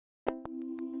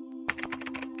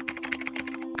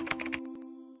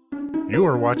You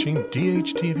are watching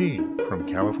DHTV from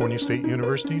California State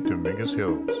University, Dominguez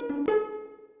Hills.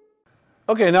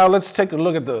 Okay, now let's take a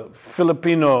look at the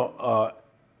Filipino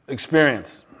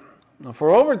experience. Now, for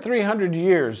over 300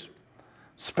 years,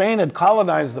 Spain had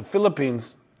colonized the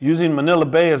Philippines using Manila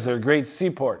Bay as their great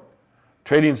seaport,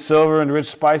 trading silver and rich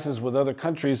spices with other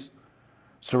countries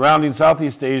surrounding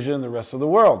Southeast Asia and the rest of the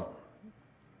world.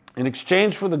 In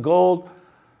exchange for the gold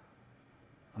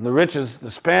and the riches,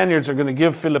 the Spaniards are going to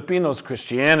give Filipinos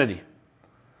Christianity.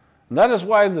 And that is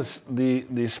why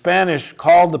the Spanish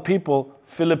called the people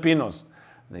Filipinos.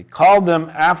 They called them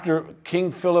after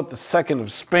King Philip II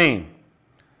of Spain.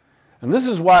 And this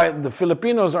is why the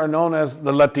Filipinos are known as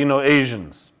the Latino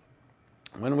Asians.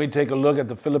 When we take a look at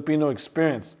the Filipino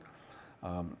experience,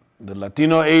 the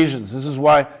Latino Asians, this is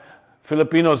why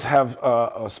Filipinos have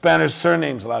Spanish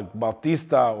surnames like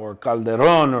Bautista or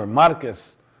Calderon or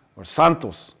Marquez or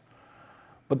Santos.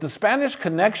 But the Spanish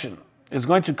connection is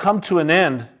going to come to an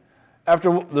end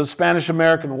after the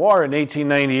Spanish-American War in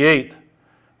 1898,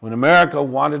 when America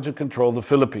wanted to control the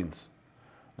Philippines.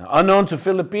 Now, unknown to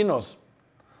Filipinos,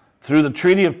 through the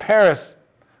Treaty of Paris,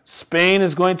 Spain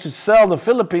is going to sell the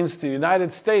Philippines to the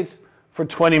United States for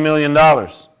 $20 million,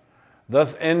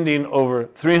 thus ending over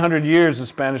 300 years of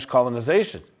Spanish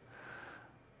colonization.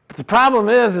 But the problem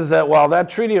is that while that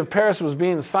Treaty of Paris was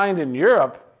being signed in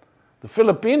Europe, the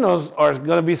Filipinos are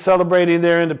going to be celebrating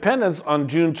their independence on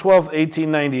June 12,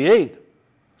 1898,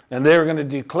 and they are going to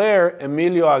declare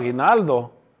Emilio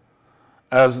Aguinaldo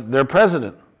as their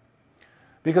president.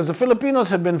 Because the Filipinos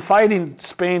had been fighting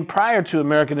Spain prior to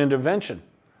American intervention,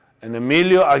 and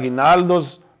Emilio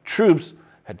Aguinaldo's troops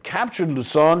had captured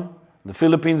Luzon, the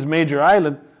Philippines' major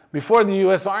island, before the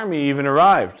U.S. Army even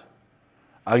arrived.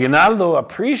 Aguinaldo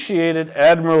appreciated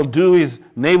Admiral Dewey's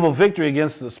naval victory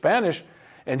against the Spanish,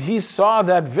 and he saw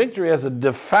that victory as a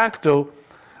de facto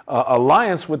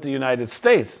alliance with the United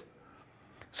States.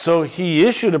 So he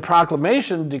issued a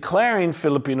proclamation declaring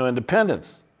Filipino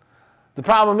independence. The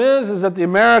problem is that the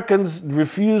Americans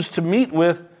refused to meet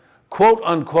with, quote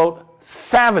unquote,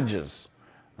 savages.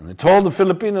 And they told the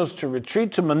Filipinos to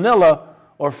retreat to Manila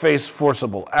or face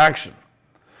forcible action.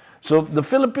 So the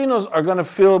Filipinos are going to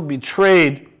feel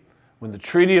betrayed when the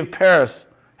Treaty of Paris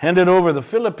handed over the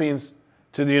Philippines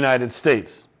to the United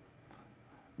States.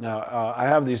 Now, I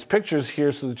have these pictures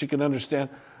here so that you can understand.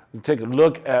 We take a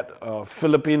look at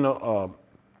Filipino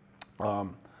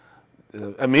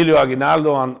Emilio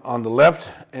Aguinaldo on the left,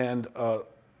 and an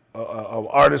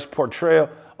artist's portrayal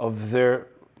of their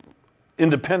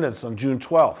independence on June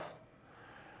 12th.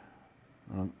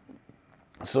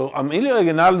 So Emilio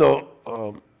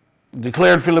Aguinaldo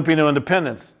declared Filipino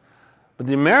independence, but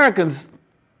the Americans,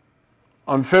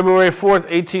 on February 4th,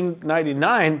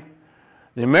 1899,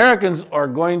 the Americans are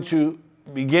going to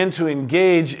begin to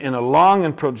engage in a long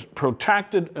and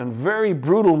protracted and very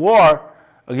brutal war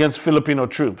against Filipino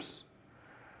troops.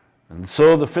 And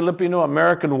so the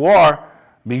Filipino-American War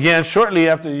began shortly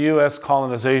after the U.S.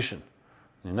 colonization.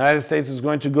 The United States is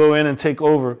going to go in and take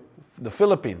over the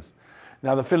Philippines.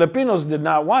 Now, the Filipinos did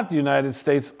not want the United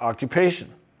States occupation.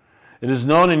 It is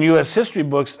known in U.S. history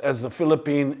books as the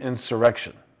Philippine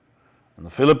Insurrection. And the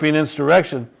Philippine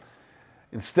Insurrection,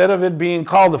 instead of it being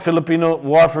called the Filipino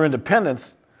War for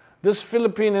Independence, this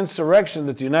Philippine Insurrection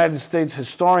that the United States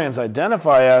historians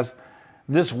identify as,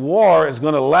 this war is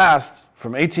going to last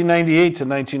from 1898 to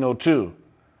 1902.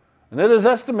 And it is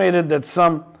estimated that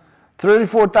some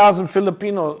 34,000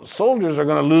 Filipino soldiers are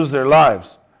going to lose their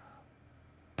lives.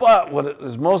 But what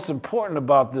is most important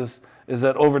about this is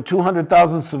that over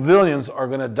 200,000 civilians are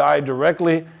going to die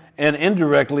directly and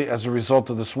indirectly as a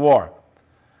result of this war.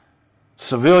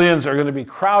 Civilians are going to be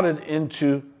crowded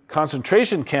into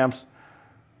concentration camps,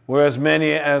 whereas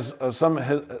many as some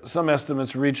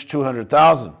estimates reach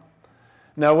 200,000.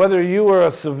 Now, whether you were a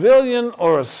civilian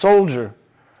or a soldier,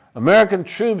 American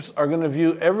troops are going to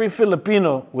view every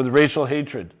Filipino with racial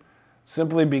hatred,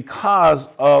 simply because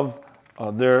of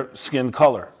their skin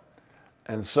color.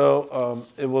 And so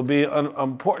it will be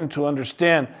important to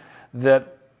understand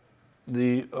that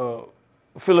the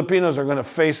Filipinos are going to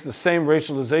face the same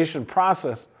racialization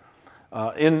process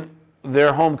in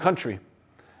their home country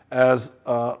as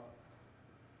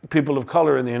people of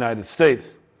color in the United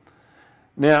States.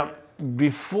 Now,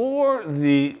 before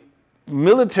the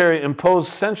military imposed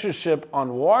censorship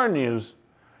on war news,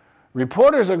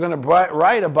 reporters are going to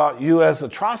write about U.S.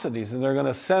 atrocities, and they're going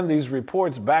to send these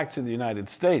reports back to the United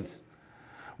States.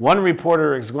 One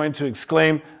reporter is going to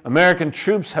exclaim, "American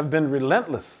troops have been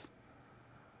relentless.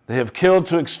 They have killed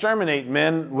to exterminate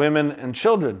men, women, and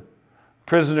children,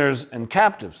 prisoners and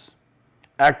captives,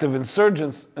 active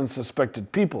insurgents and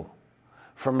suspected people.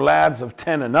 from lads of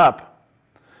 10 and up.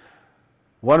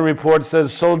 One report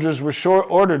says soldiers were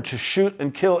ordered to shoot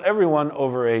and kill everyone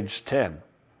over age 10.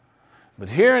 But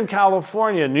here in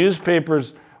California,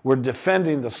 newspapers were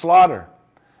defending the slaughter.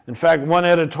 In fact, one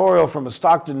editorial from a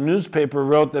Stockton newspaper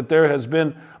wrote that there has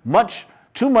been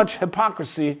too much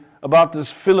hypocrisy about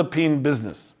this Philippine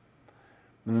business.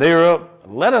 And they wrote,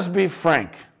 "Let us be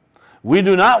frank. We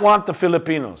do not want the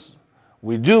Filipinos.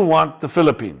 We do want the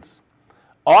Philippines.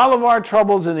 All of our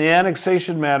troubles in the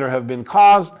annexation matter have been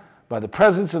caused by the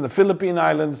presence in the Philippine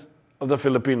Islands of the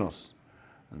Filipinos.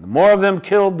 And the more of them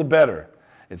killed, the better.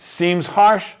 It seems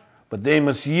harsh, but they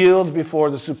must yield before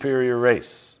the superior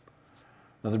race."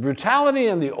 Now, the brutality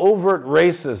and the overt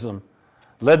racism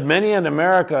led many in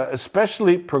America,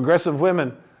 especially progressive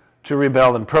women, to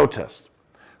rebel and protest.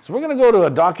 So we're going to go to a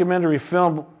documentary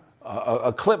film,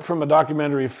 a clip from a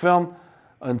documentary film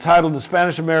entitled "The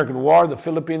Spanish-American War, the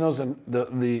Filipinos and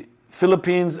the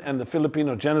Philippines and the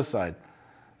Filipino Genocide."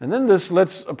 And in this,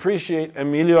 let's appreciate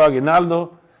Emilio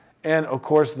Aguinaldo and, of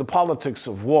course, the politics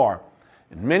of war.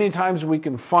 And many times we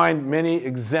can find many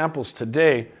examples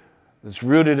today that's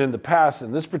rooted in the past,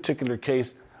 in this particular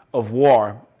case, of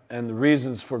war and the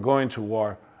reasons for going to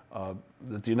war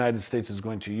that the United States is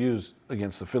going to use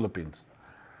against the Philippines.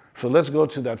 So let's go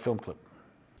to that film clip.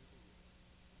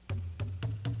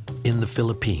 In the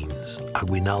Philippines,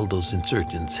 Aguinaldo's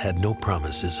insurgents had no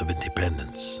promises of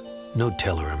independence, no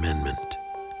Teller Amendment.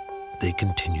 They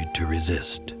continued to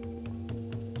resist.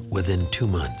 Within 2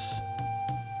 months,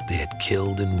 they had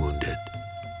killed and wounded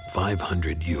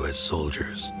 500 U.S.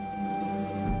 soldiers.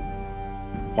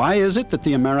 Why is it that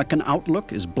the American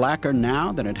outlook is blacker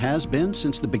now than it has been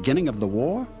since the beginning of the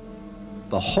war?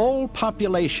 The whole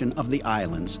population of the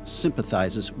islands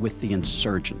sympathizes with the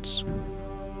insurgents.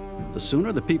 The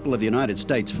sooner the people of the United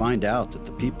States find out that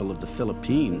the people of the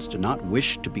Philippines do not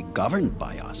wish to be governed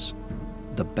by us,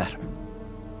 the better.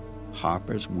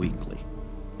 Harper's Weekly,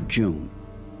 June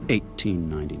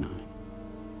 1899.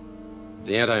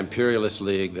 The Anti-Imperialist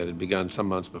League that had begun some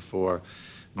months before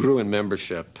grew in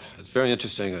membership. It's very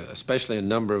interesting, especially a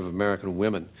number of American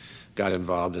women got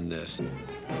involved in this.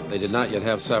 They did not yet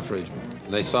have suffrage,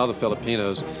 and they saw the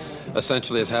Filipinos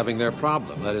essentially as having their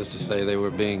problem. That is to say, they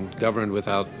were being governed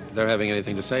without their having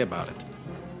anything to say about it.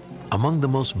 Among the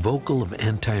most vocal of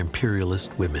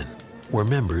anti-imperialist women were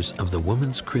members of the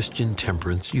Women's Christian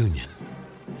Temperance Union.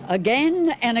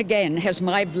 Again and again has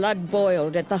my blood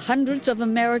boiled at the hundreds of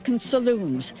American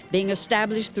saloons being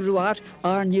established throughout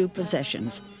our new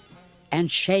possessions. And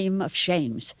shame of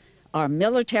shames, our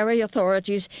military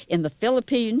authorities in the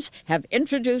Philippines have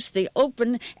introduced the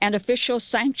open and official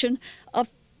sanction of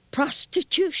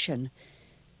prostitution.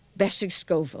 Bessie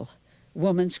Scoville,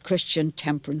 Women's Christian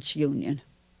Temperance Union.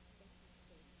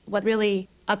 What really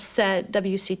upset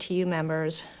WCTU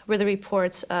members were the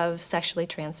reports of sexually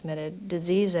transmitted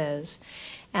diseases.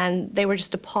 And they were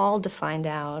just appalled to find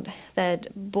out that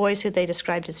boys who they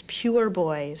described as pure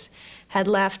boys had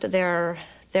left their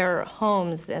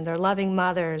homes and their loving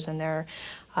mothers and their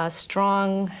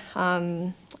strong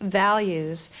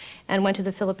values and went to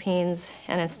the Philippines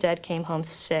and instead came home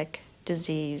sick,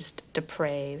 diseased,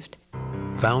 depraved.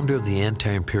 Founder of the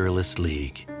Anti-Imperialist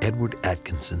League, Edward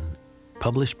Atkinson,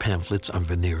 published pamphlets on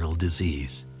venereal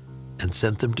disease and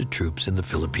sent them to troops in the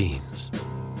Philippines.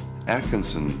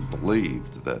 Atkinson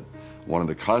believed that one of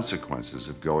the consequences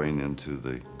of going into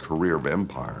the career of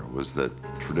empire was that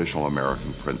traditional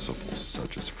American principles,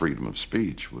 such as freedom of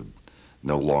speech, would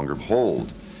no longer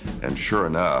hold. And sure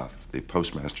enough, the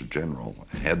Postmaster General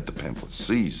had the pamphlets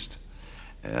seized.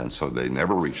 And so they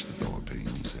never reached the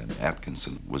Philippines. And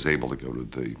Atkinson was able to go to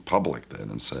the public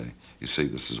then and say, you see,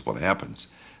 this is what happens.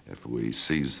 If we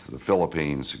seize the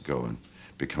Philippines and go and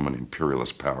become an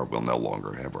imperialist power, we'll no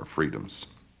longer have our freedoms.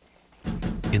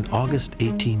 In August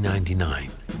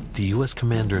 1899, the U.S.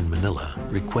 commander in Manila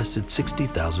requested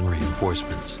 60,000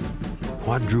 reinforcements,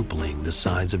 quadrupling the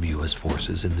size of U.S.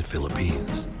 forces in the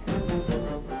Philippines.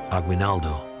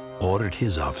 Aguinaldo ordered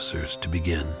his officers to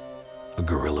begin a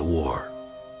guerrilla war.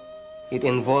 It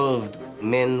involved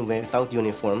men without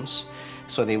uniforms,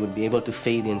 so they would be able to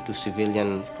fade into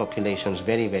civilian populations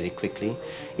very, very quickly.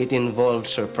 It involved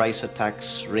surprise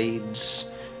attacks, raids,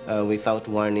 without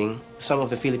warning. Some of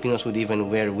the Filipinos would even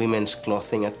wear women's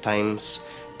clothing at times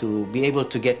to be able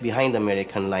to get behind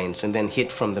American lines and then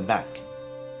hit from the back.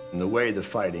 And the way the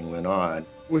fighting went on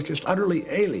was just utterly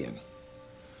alien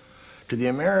to the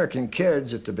American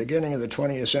kids at the beginning of the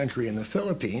 20th century in the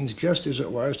Philippines, just as it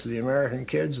was to the American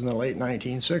kids in the late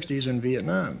 1960s in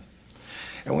Vietnam.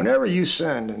 And whenever you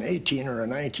send an 18 or a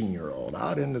 19-year-old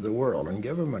out into the world and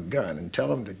give them a gun and tell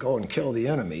them to go and kill the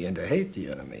enemy and to hate the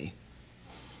enemy,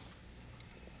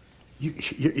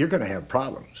 you're going to have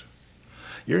problems.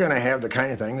 You're going to have the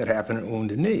kind of thing that happened at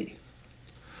Wounded Knee,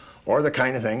 or the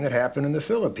kind of thing that happened in the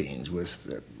Philippines with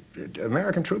the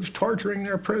American troops torturing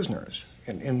their prisoners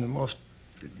in the most,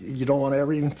 you don't want to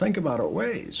ever even think about it,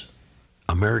 ways.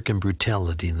 American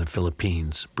brutality in the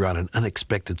Philippines brought an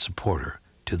unexpected supporter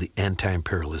to the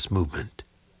anti-imperialist movement,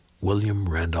 William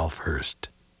Randolph Hearst.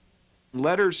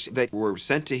 Letters that were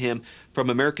sent to him from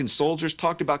American soldiers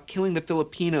talked about killing the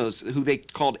Filipinos, who they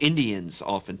called Indians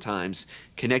oftentimes,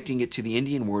 connecting it to the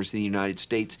Indian Wars in the United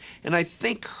States. And I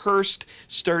think Hearst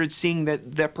started seeing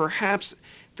that perhaps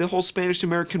the whole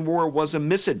Spanish-American War was a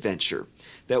misadventure,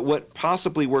 that what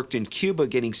possibly worked in Cuba,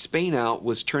 getting Spain out,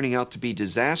 was turning out to be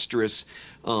disastrous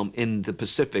in the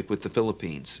Pacific with the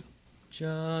Philippines.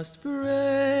 Just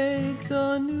break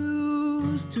the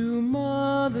news to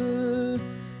Mother.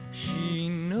 She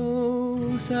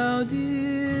knows how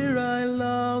dear I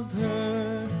love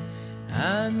her,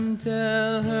 and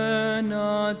tell her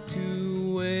not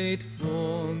to wait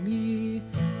for me,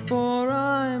 for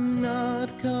I'm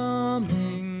not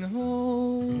coming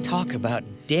home. Talk about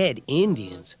dead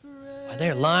Indians. Why,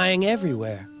 they're lying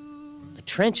everywhere. The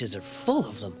trenches are full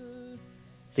of them.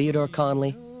 Theodore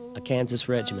Conley, a Kansas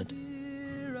regiment.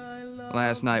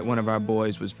 Last night, one of our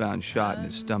boys was found shot and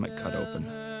his stomach cut open.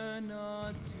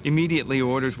 Immediately,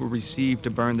 orders were received to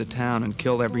burn the town and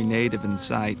kill every native in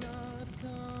sight.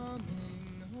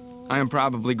 I am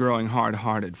probably growing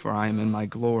hard-hearted, for I am in my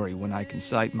glory when I can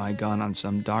sight my gun on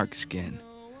some dark skin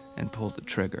and pull the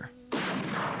trigger.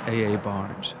 A.A.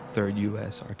 Barnes, 3rd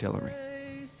U.S. Artillery.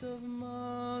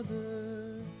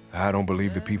 I don't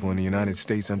believe the people in the United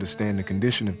States understand the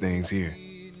condition of things here.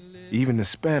 Even the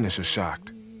Spanish are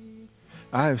shocked.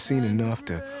 I have seen enough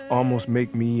to almost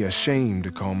make me ashamed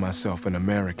to call myself an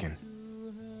American,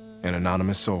 an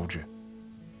anonymous soldier.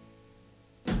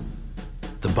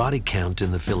 The body count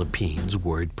in the Philippines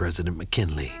worried President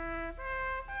McKinley.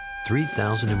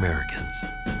 3,000 Americans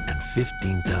and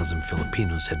 15,000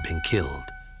 Filipinos had been killed.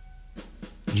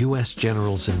 U.S.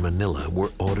 generals in Manila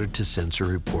were ordered to censor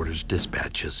reporters'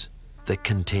 dispatches that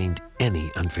contained any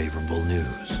unfavorable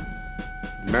news.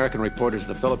 American reporters in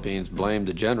the Philippines blamed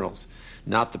the generals,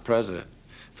 not the president,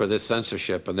 for this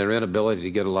censorship and their inability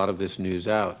to get a lot of this news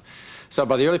out. So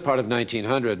by the early part of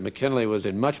 1900, McKinley was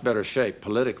in much better shape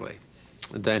politically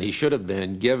than he should have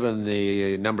been, given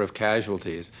the number of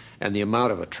casualties and the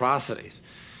amount of atrocities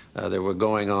that were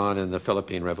going on in the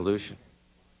Philippine Revolution.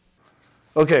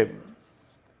 Okay,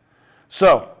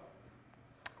 so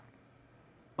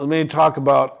let me talk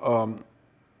about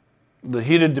the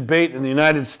heated debate in the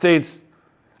United States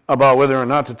about whether or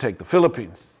not to take the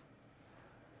Philippines.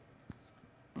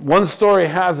 One story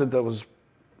has it that was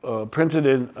printed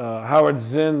in Howard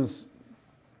Zinn's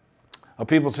A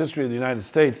People's History of the United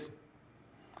States.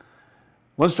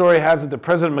 One story has it that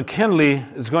President McKinley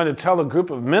is going to tell a group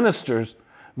of ministers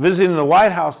visiting the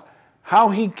White House how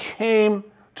he came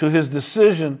to his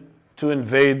decision to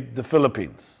invade the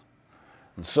Philippines.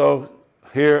 And so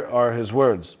here are his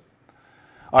words.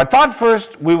 I thought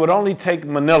first we would only take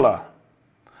Manila,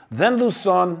 then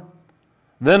Luzon,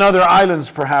 then other islands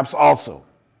perhaps also.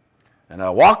 And I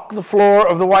walked the floor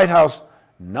of the White House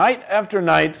night after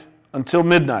night until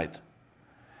midnight.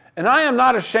 And I am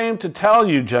not ashamed to tell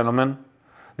you, gentlemen,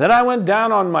 that I went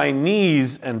down on my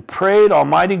knees and prayed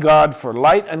Almighty God for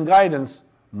light and guidance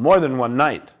more than one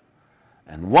night.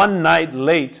 And one night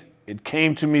late, it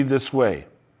came to me this way.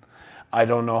 I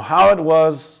don't know how it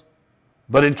was,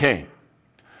 but it came.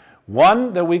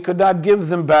 One, that we could not give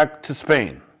them back to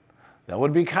Spain. That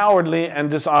would be cowardly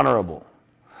and dishonorable.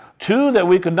 Two, that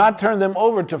we could not turn them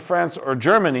over to France or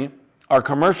Germany, our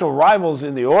commercial rivals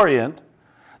in the Orient.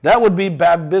 That would be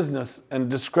bad business and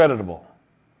discreditable.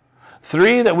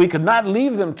 Three, that we could not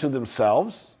leave them to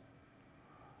themselves.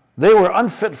 They were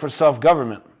unfit for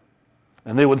self-government,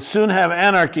 and they would soon have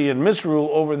anarchy and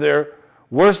misrule over there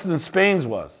worse than Spain's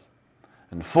was.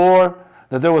 And four,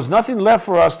 that there was nothing left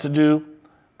for us to do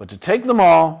but to take them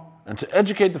all and to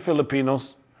educate the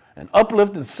Filipinos and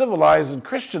uplift and civilize and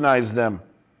Christianize them,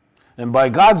 and by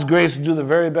God's grace do the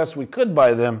very best we could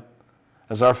by them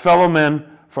as our fellow men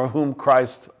for whom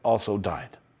Christ also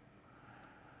died.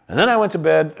 And then I went to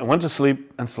bed and went to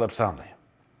sleep and slept soundly.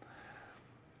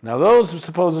 Now those are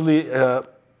supposedly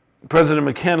President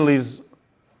McKinley's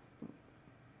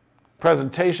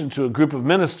presentation to a group of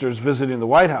ministers visiting the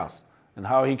White House and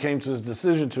how he came to his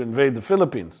decision to invade the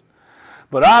Philippines.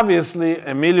 But obviously,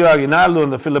 Emilio Aguinaldo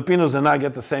and the Filipinos did not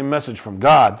get the same message from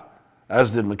God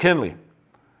as did McKinley.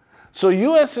 So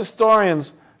U.S.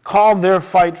 historians called their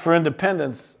fight for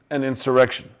independence an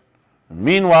insurrection. And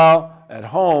meanwhile, at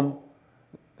home,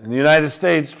 In the United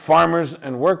States, farmers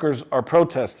and workers are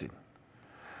protesting.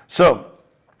 So,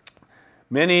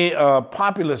 many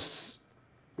populists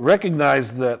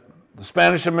recognize that the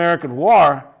Spanish-American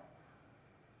War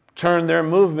turned their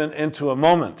movement into a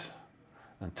moment.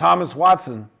 And Thomas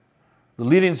Watson, the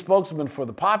leading spokesman for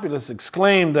the populists,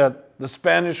 exclaimed that the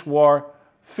Spanish War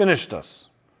finished us.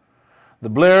 The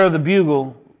blare of the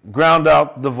bugle ground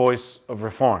out the voice of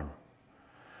reform.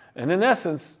 And in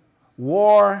essence,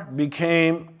 war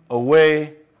became a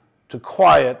way to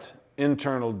quiet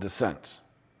internal dissent.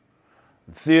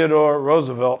 Theodore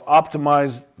Roosevelt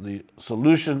optimized the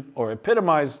solution, or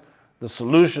epitomized the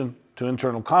solution to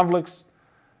internal conflicts.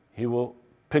 He will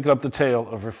pick up the tale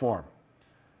of reform.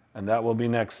 And that will be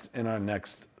next in our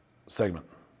next segment.